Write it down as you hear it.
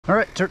All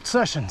right, dirt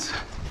sessions.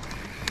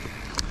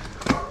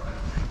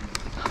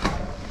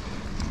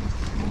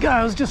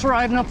 Guy was just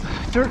riding up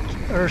dirt,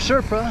 or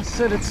Sherpa,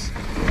 said it's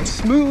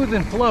smooth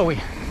and flowy.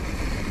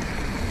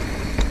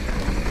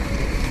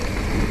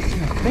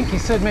 I think he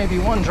said maybe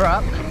one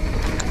drop.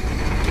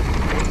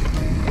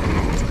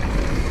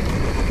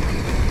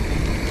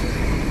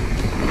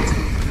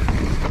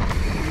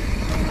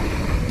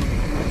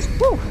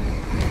 Woo!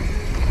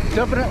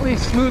 Definitely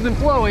smooth and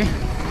flowy.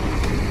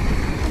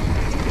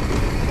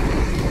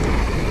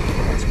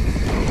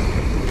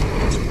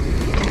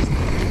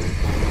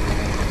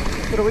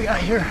 What do we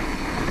got here?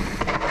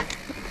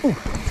 Ooh.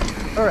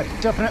 All right,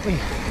 definitely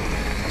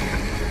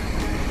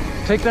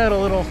take that a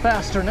little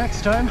faster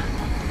next time.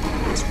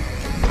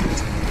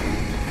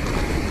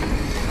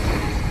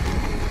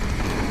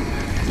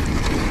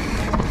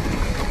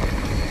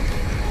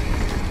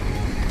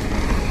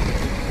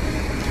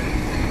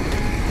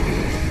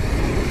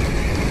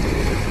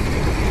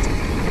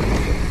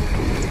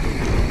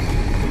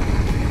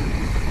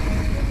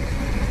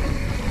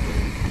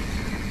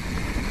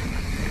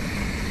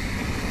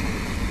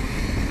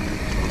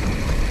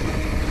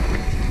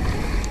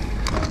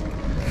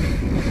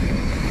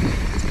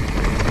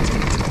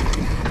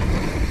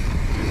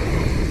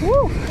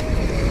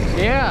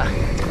 Yeah,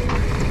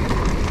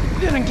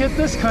 didn't get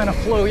this kind of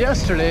flow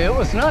yesterday. It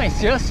was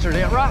nice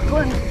yesterday at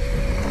Rockland.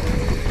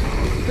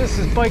 This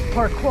is bike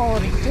park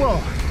quality flow.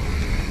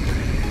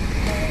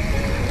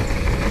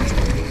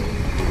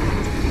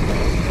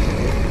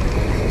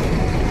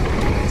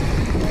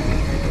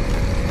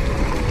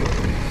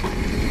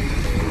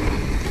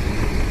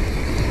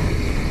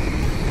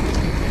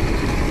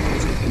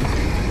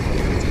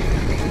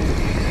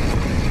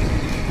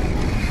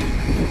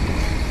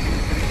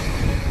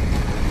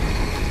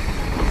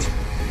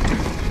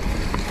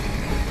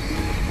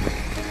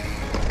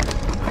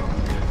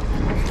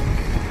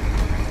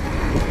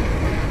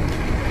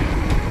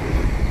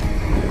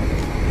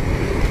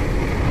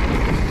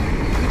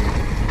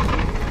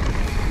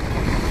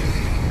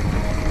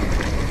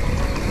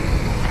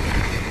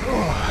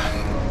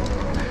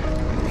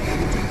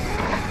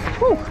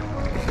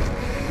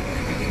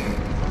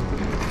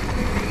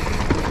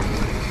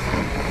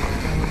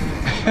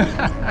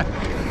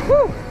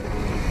 Woo!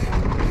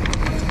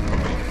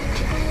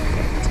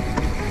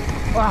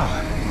 Wow,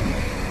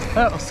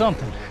 that was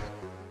something.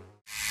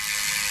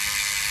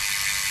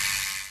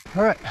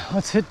 All right,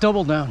 let's hit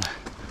double down.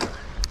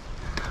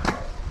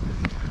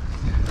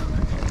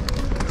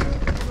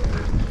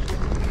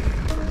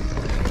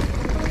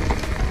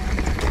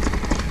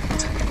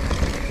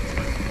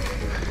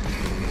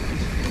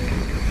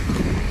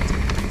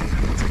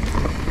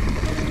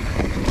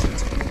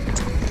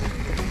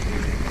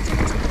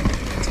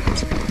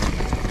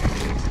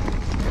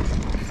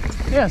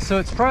 Yeah, so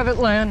it's private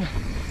land.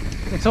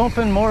 It's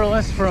open more or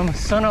less from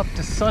sunup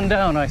to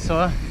sundown, I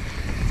saw.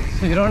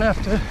 So you don't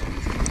have to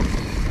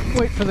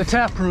wait for the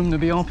tap room to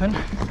be open.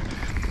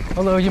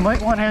 Although you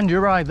might want to end your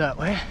ride that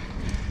way.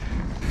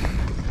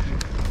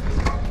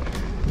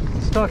 I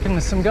was talking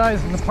to some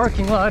guys in the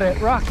parking lot at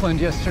Rockland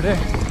yesterday.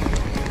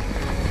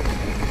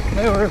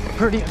 They were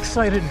pretty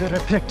excited that I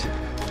picked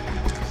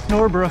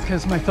Norbrook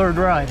as my third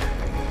ride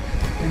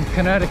in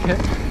Connecticut.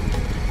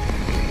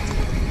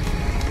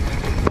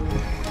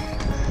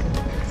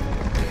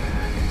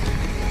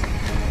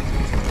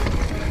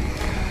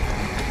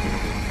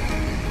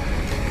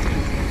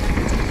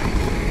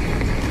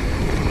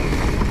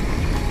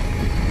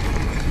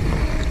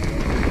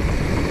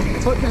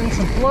 Putting in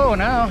some flow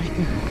now.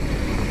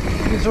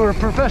 These were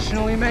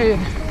professionally made,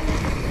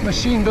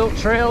 machine-built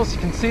trails. You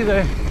can see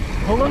they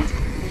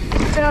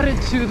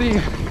added to the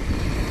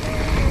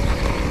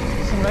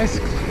some nice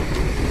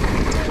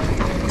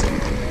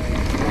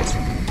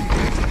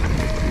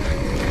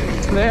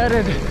they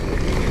added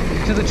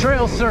to the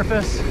trail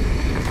surface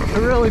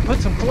to really put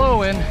some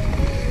flow in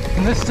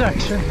this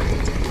section.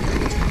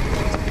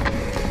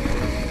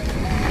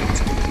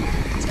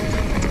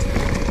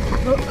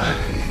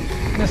 Oh.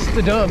 Missed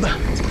the dub.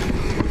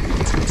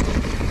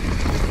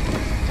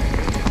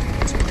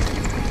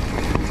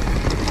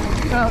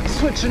 Now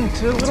switching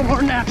to a little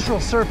more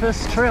natural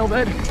surface, trail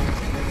bed.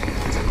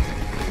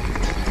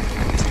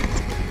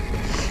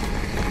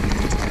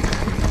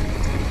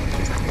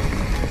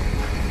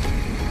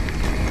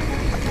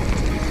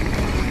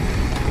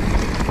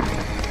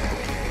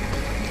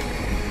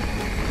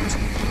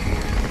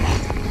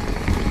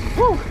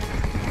 Woo!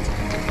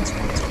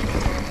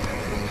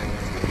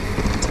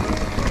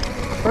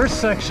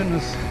 First section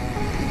was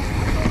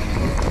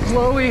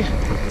flowy,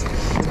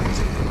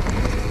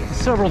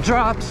 several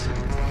drops,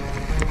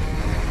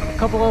 a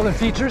couple other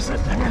features that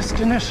I missed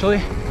initially.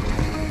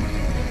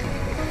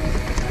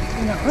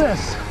 And now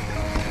this,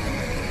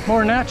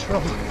 more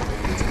natural,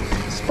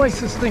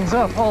 spices things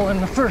up all in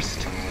the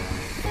first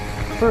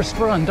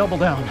run, double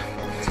down.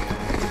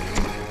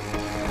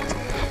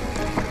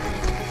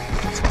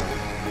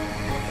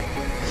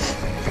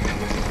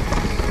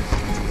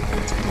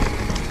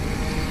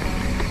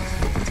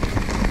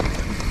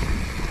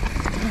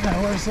 Now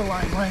where's the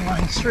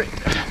line straight?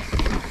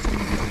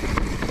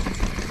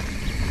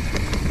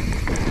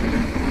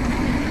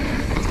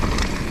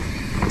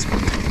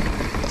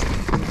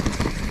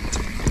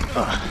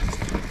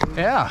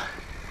 yeah,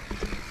 I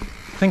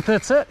think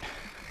that's it.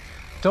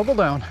 Double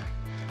down.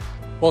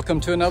 Welcome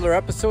to another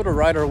episode of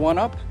Rider One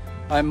Up.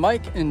 I'm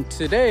Mike, and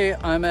today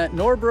I'm at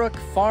Norbrook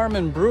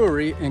Farm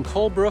Brewery in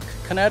Colebrook,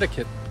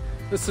 Connecticut.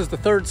 This is the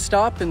third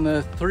stop in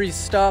the 3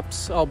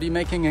 stops I'll be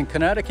making in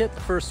Connecticut.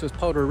 The first was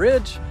Powder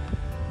Ridge.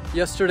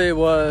 Yesterday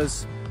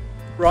was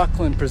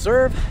Rockland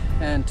Preserve,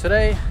 and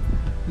today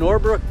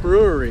Norbrook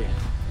Brewery.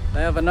 I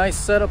have a nice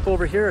setup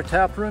over here, a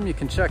tap room you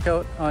can check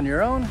out on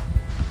your own,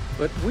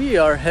 but we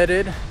are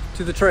headed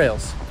to the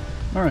trails.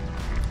 All right.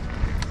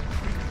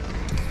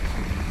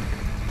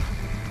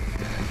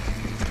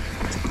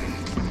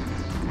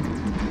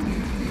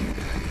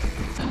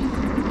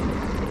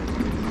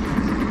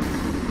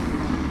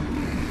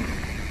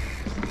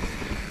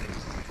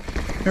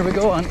 Here we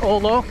go on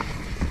Old Oak.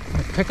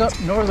 Pick up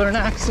Northern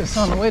Axis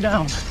on the way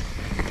down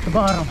to the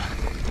bottom.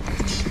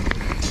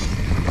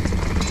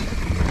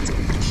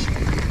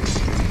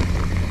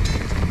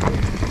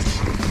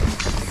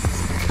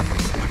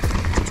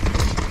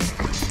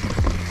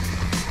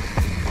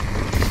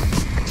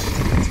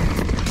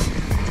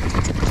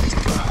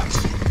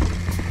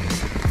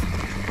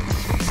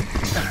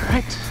 All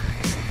right.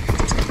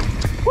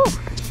 Woo!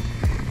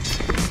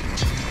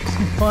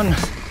 Some fun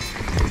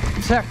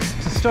tech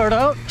to start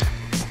out.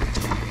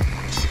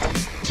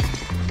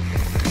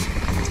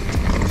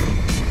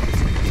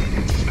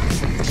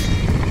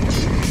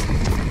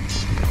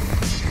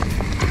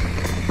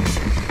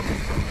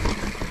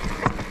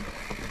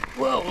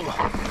 Whoa.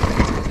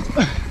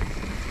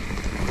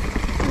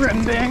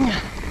 Rim ding.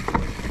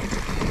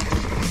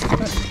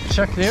 Let's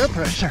check the air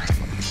pressure.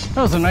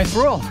 That was a nice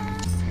roll.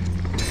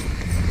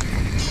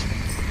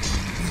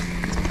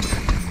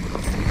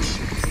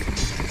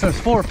 There's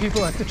 4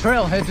 people at the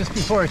trailhead just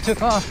before I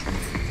took off.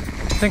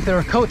 I think they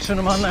were coaching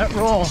them on that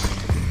roll,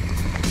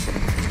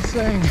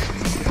 saying,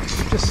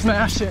 just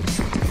smash it.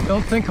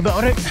 Don't think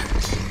about it.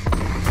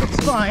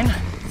 It's fine.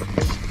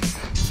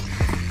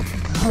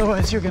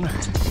 Otherwise you're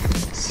gonna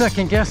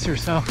second guess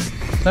yourself.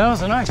 That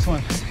was a nice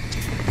one.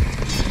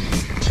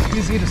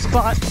 Easy to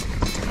spot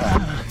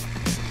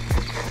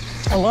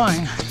a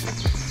line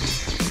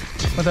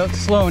without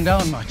slowing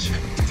down much.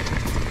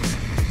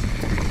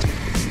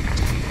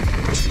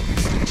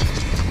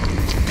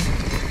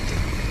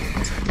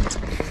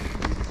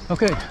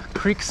 Okay,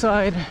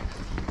 Creekside,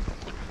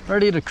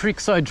 ready to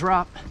Creekside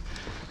drop.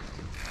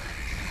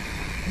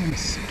 I'm gonna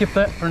skip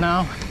that for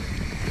now.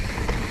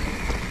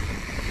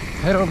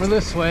 Head over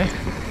this way.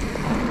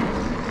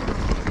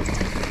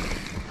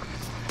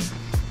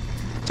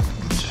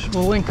 Which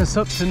will link us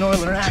up to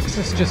Northern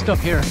Axis just up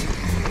here.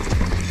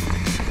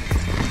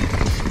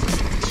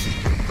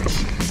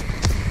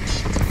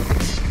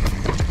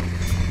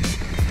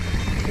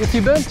 If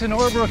you've been to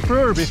Norbrook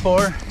Brewery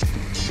before,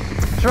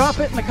 drop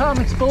it in the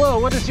comments below.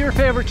 What is your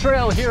favorite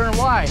trail here and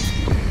why?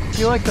 Do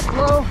you like the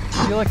flow?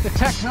 Do you like the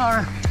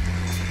Technar?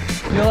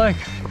 Do you like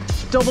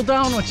Double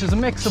Down, which is a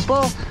mix of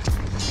both?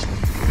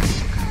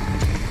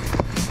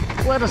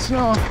 Let us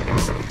know.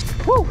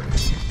 Woo!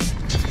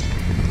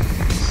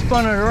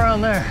 Spun it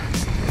around there.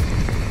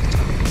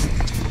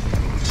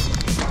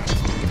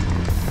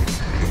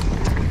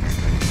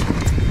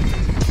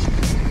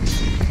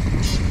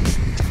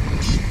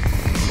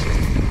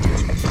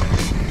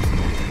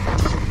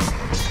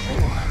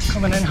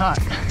 Coming in hot.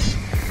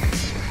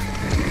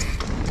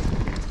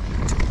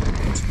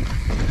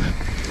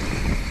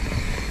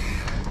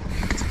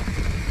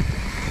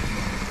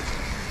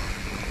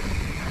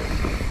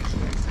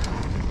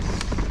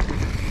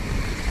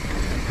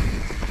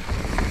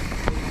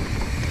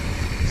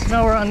 So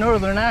now we're on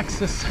Northern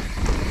Axis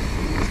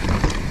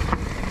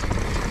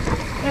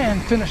and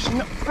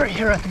finishing up right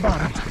here at the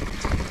bottom.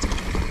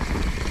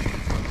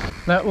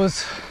 That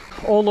was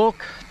Old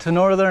Oak to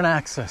Northern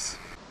Axis.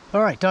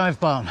 All right, dive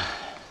bomb.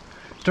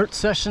 Dirt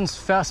sessions,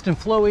 fast and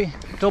flowy.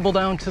 Double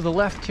Down to the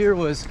left here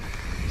was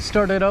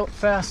started out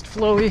fast,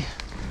 flowy,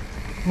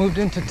 moved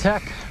into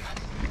tech.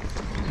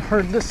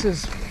 Heard this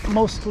is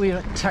mostly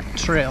a tech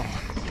trail.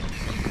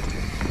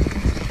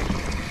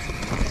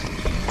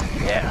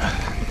 Yeah.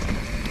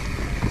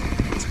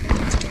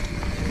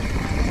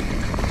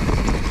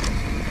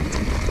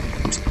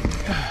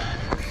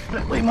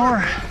 Definitely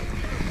more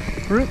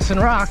roots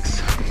and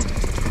rocks.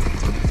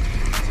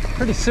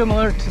 Pretty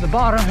similar to the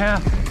bottom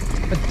half.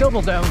 A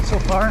Double Down so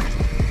far.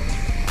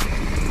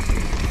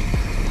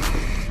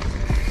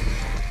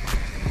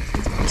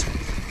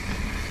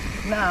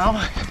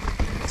 Now,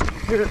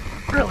 here it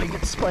really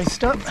gets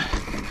spiced up.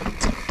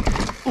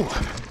 Ooh.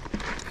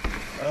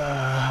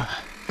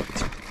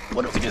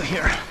 What do we do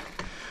here?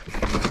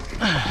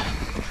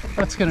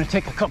 That's gonna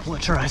take a couple of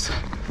tries.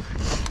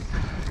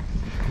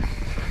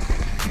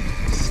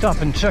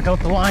 Stop and check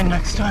out the line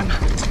next time.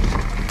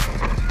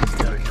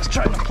 They're just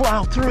trying to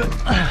plow through it.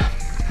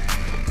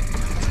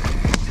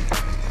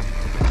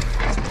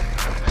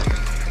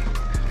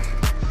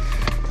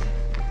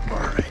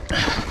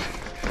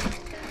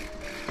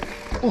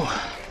 Ooh.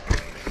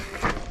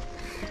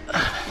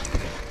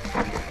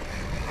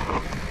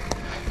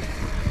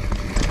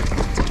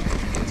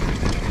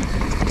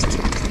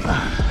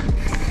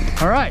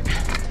 All right.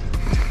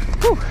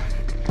 Whew.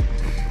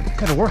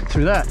 Gotta work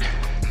through that.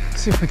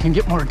 See if we can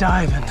get more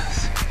dive in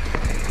this.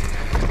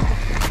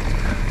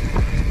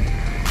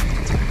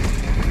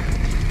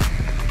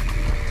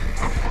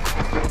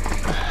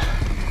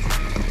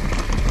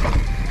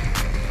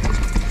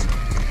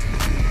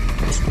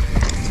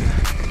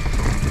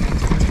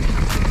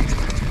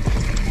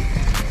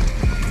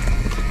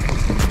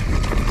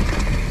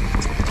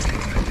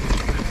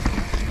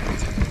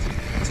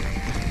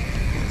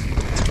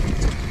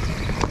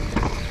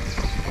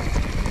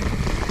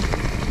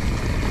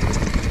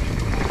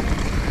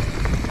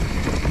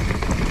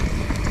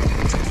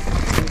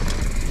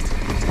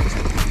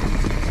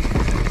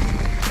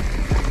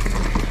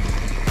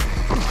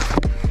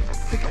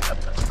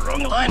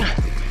 Line.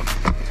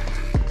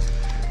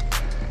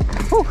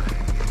 Whew.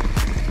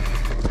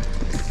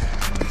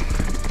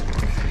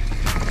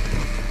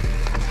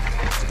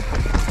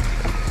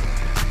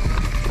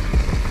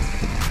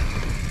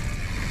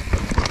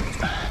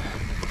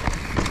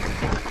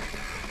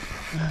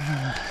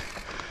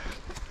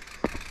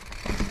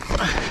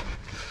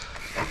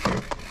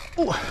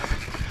 Ooh.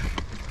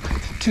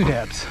 2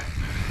 dabs.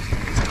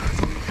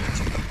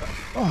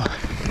 Oh,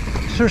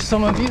 I'm sure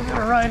some of you that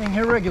are riding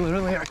here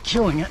regularly are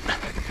killing it.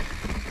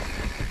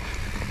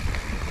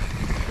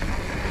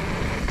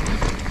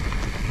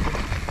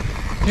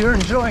 If you're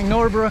enjoying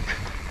Norbrook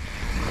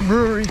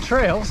Brewery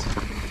trails,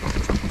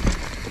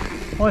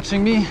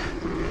 watching me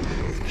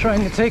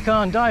trying to take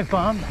on Dive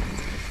Bomb,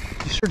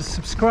 be sure to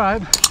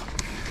subscribe.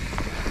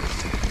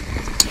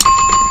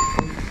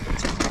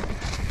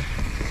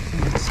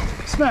 And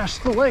smash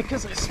the lake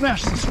as I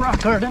smash this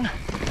rock garden.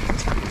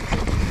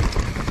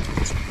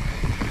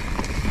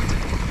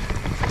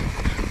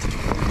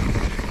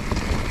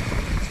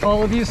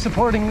 All of you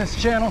supporting this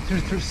channel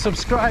through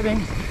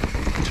subscribing,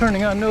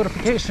 turning on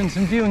notifications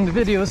and viewing the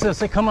videos as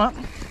they come up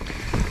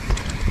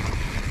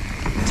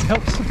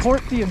help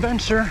support the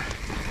adventure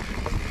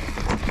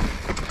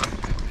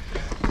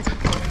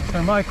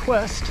or my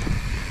quest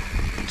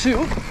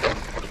to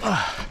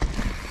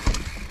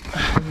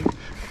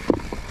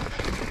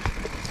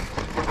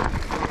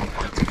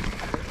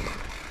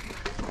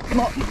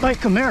mountain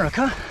bike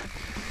America,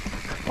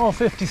 all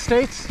 50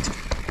 states,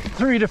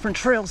 3 different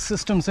trail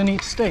systems in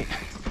each state.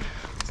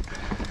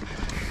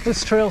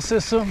 This trail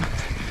system,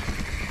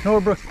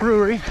 Norbrook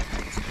Brewery,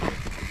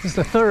 is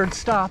the 3rd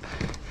stop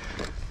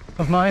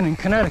of mine in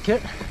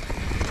Connecticut.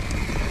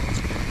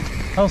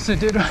 I also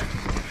did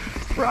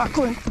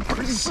Rockland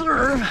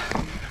Preserve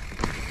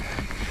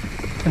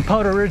and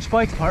Powder Ridge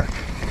Bike Park.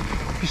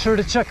 Be sure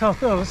to check out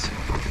those.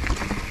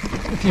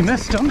 If you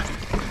missed them,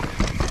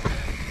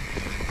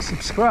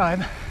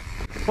 subscribe.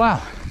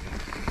 Wow,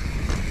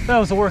 that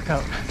was a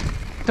workout.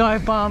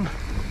 Dive Bomb,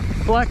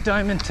 Black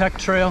Diamond Tech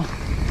Trail.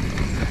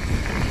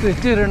 They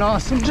did an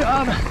awesome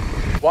job.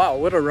 Wow,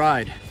 what a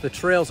ride. The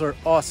trails are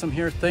awesome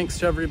here. Thanks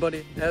to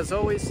everybody. As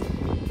always,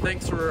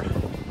 thanks for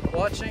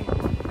watching,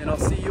 and I'll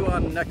see you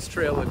on the next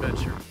trail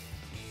adventure.